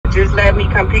Just let me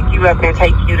come pick you up and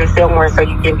take you to somewhere so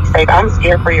you can be safe. I'm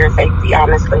scared for your safety,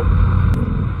 honestly.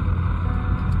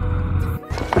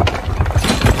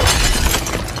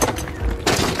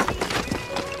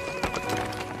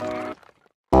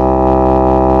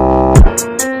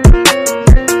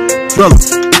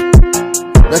 Fellas,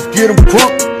 let's get them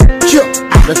crunk. Chip.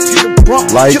 Let's get them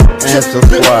crunk. Like and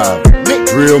subscribe.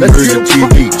 Real Murder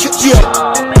TV.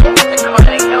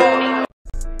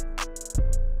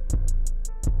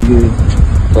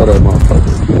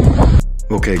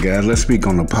 Okay, guys, let's speak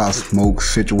on the Pop Smoke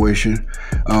situation.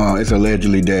 It's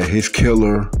allegedly that his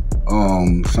killer,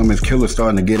 some of his killers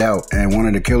starting to get out, and one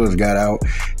of the killers got out,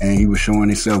 and he was showing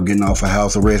himself getting off a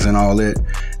house arrest and all that,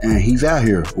 and he's out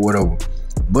here or whatever.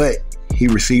 But he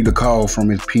received a call from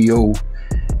his PO,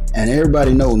 and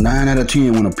everybody knows 9 out of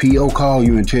 10 when a PO call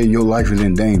you and tell you your life is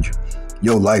in danger,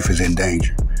 your life is in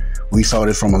danger. We saw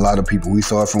this from a lot of people. We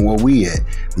saw it from where we at.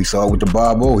 We saw it with the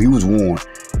Bobo. He was warned.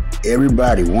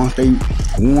 Everybody, once they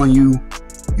warn you,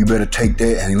 you better take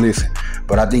that and listen.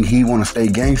 But I think he want to stay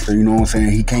gangster, you know what I'm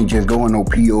saying? He can't just go in no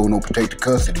PO, no protective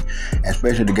custody. And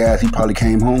especially the guys he probably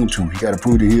came home to. He got to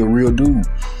prove that he a real dude.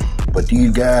 But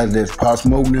these guys that's Pop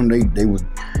Smoking them,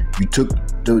 you took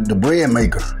the bread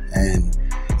maker. And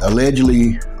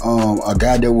allegedly, a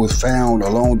guy that was found a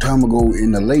long time ago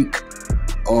in the lake,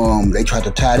 they tried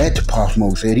to tie that to Pop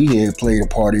Smoke, said he had played a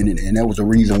part in it, and that was the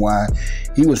reason why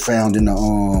he was found in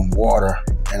the water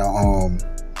and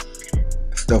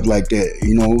stuff like that,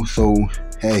 you know. So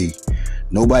hey,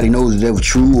 nobody knows if that was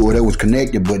true or that was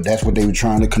connected, but that's what they were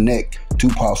trying to connect to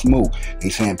Pop Smoke. They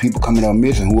saying people coming out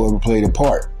missing, whoever played a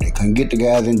part. They couldn't get the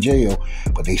guys in jail,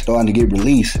 but they starting to get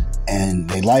released, and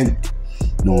they like,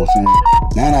 you know what I'm saying?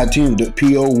 9 out of 10, the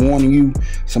PO warning you,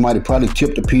 somebody probably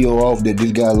tipped the PO off that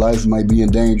this guy's life might be in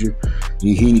danger.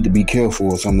 He need to be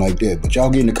careful or something like that. But y'all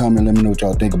get in the comment, let me know what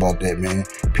y'all think about that, man.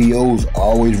 PO's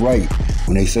always right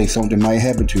when they say something might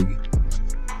happen to you.